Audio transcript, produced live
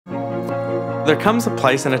There comes a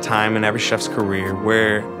place and a time in every chef's career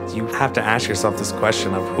where you have to ask yourself this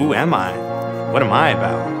question of, who am I? What am I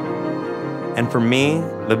about? And for me,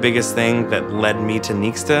 the biggest thing that led me to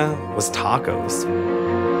Nixta was tacos.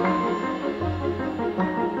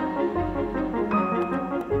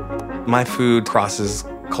 My food crosses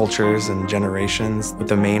cultures and generations, with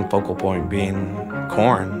the main focal point being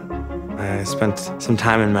corn. I spent some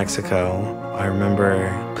time in Mexico. I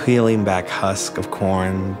remember peeling back husk of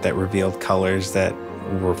corn that revealed colors that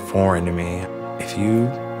were foreign to me. If you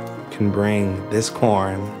can bring this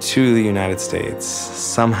corn to the United States,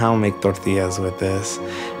 somehow make tortillas with this,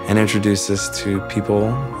 and introduce this to people,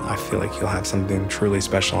 I feel like you'll have something truly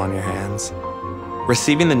special on your hands.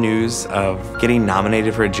 Receiving the news of getting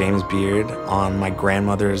nominated for a James Beard on my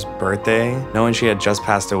grandmother's birthday, knowing she had just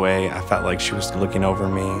passed away, I felt like she was looking over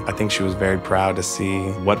me. I think she was very proud to see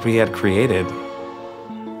what we had created.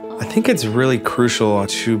 I think it's really crucial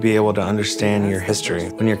to be able to understand your history.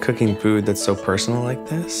 When you're cooking food that's so personal like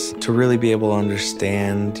this, to really be able to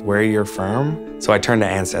understand where you're from. So I turned to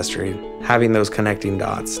Ancestry. Having those connecting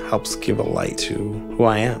dots helps give a light to who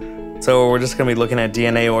I am. So we're just gonna be looking at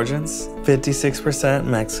DNA origins. 56%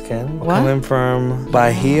 Mexican. What? Coming from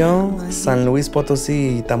Bajío, San Luis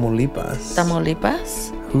Potosí, Tamaulipas. Tamaulipas?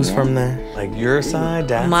 Who's from there? Like your side,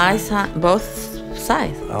 dad's My side, both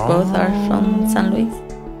sides. Oh. Both are from San Luis.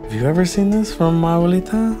 Have you ever seen this from my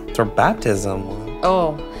abuelita? It's her baptism.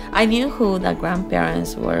 Oh, I knew who the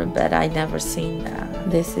grandparents were, but I never seen that.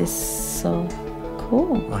 This is so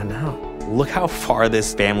cool. I know. Look how far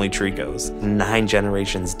this family tree goes. 9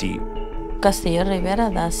 generations deep. Castillo Rivera,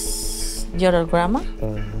 that's your grandma?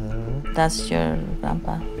 Mm-hmm. That's your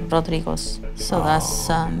grandpa, Rodrigo's. So that's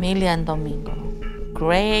Emilia and Domingo.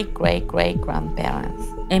 Great, great, great grandparents.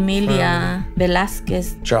 Emilia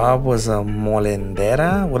Velasquez. Job was a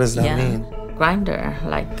molendera? What does that mean? Grinder,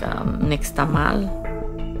 like nixtamal.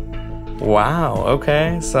 Wow,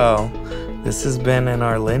 okay. So this has been in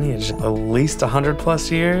our lineage at least 100 plus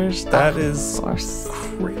years. That is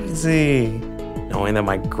crazy. Knowing that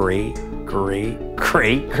my great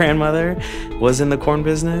grandmother was in the corn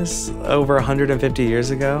business over 150 years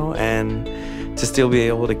ago, and to still be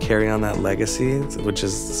able to carry on that legacy, which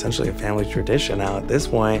is essentially a family tradition now at this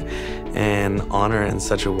point, and honor it in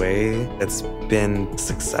such a way that's been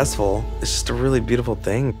successful, it's just a really beautiful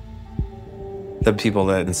thing. The people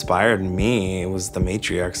that inspired me was the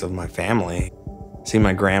matriarchs of my family. Seeing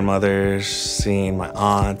my grandmothers, seeing my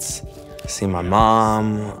aunts, seeing my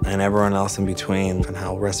mom, and everyone else in between, and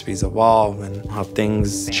how recipes evolve and how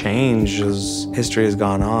things change as history has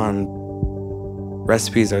gone on.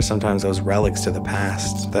 Recipes are sometimes those relics to the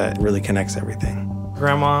past that really connects everything.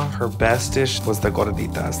 Grandma, her best dish was the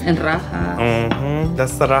gorditas. And raja. Mm-hmm.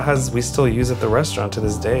 That's the rajas we still use at the restaurant to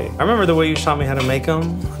this day. I remember the way you taught me how to make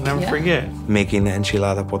them. I'll never forget. Making the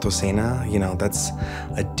enchilada potosina, you know, that's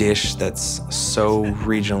a dish that's so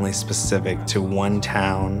regionally specific to one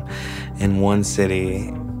town in one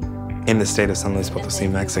city in the state of San Luis Potosí,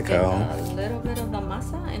 Mexico. A little bit of the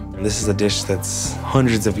masa. This is a dish that's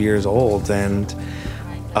hundreds of years old and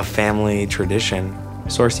a family tradition.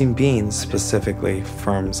 Sourcing beans specifically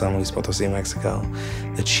from San Luis Potosí, Mexico.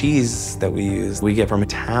 The cheese that we use, we get from a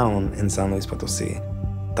town in San Luis Potosí.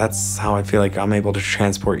 That's how I feel like I'm able to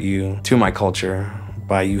transport you to my culture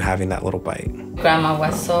by you having that little bite. Grandma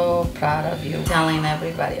was so proud of you, telling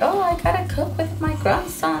everybody, oh, I gotta cook with my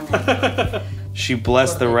grandson. She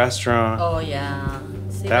blessed the restaurant. Oh, yeah.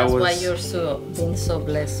 See, that's why you're being so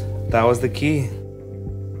blessed. That was the key.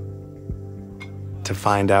 To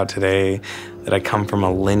find out today that I come from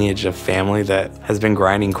a lineage of family that has been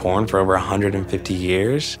grinding corn for over 150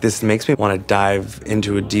 years. This makes me want to dive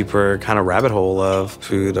into a deeper kind of rabbit hole of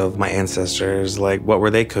food of my ancestors, like what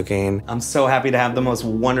were they cooking? I'm so happy to have the most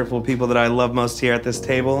wonderful people that I love most here at this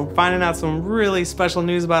table. Finding out some really special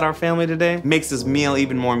news about our family today makes this meal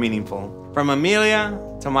even more meaningful. From Amelia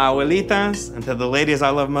to my abuelitas and to the ladies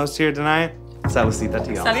I love most here tonight, saludcita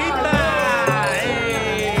to y'all. Hey!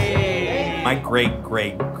 My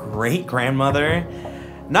great-great-great-grandmother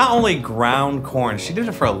not only ground corn, she did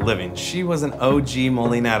it for a living. She was an OG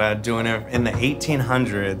molinera doing it in the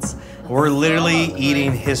 1800s. We're literally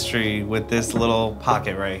eating history with this little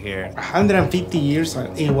pocket right here. 150 years,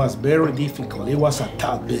 it was very difficult. It was a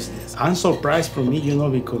tough business. I'm surprised for me, you know,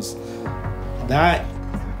 because that,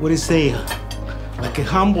 what do you say, like a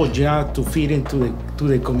humble job to feed into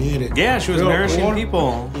the community. Yeah, she was nourishing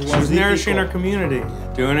people. She was nourishing her community,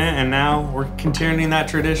 doing it, and now we're continuing that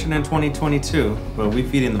tradition in 2022, but we're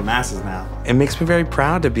feeding the masses now. It makes me very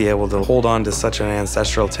proud to be able to hold on to such an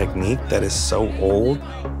ancestral technique that is so old.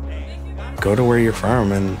 go to where you're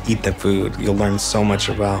from and eat the food. You'll learn so much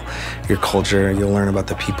about your culture. You'll learn about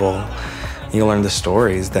the people. You'll learn the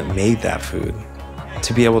stories that made that food.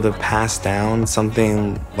 To be able to pass down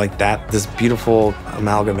something like that, this beautiful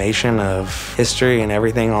amalgamation of history and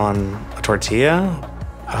everything on a tortilla,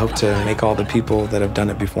 I hope to make all the people that have done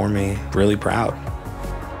it before me really proud.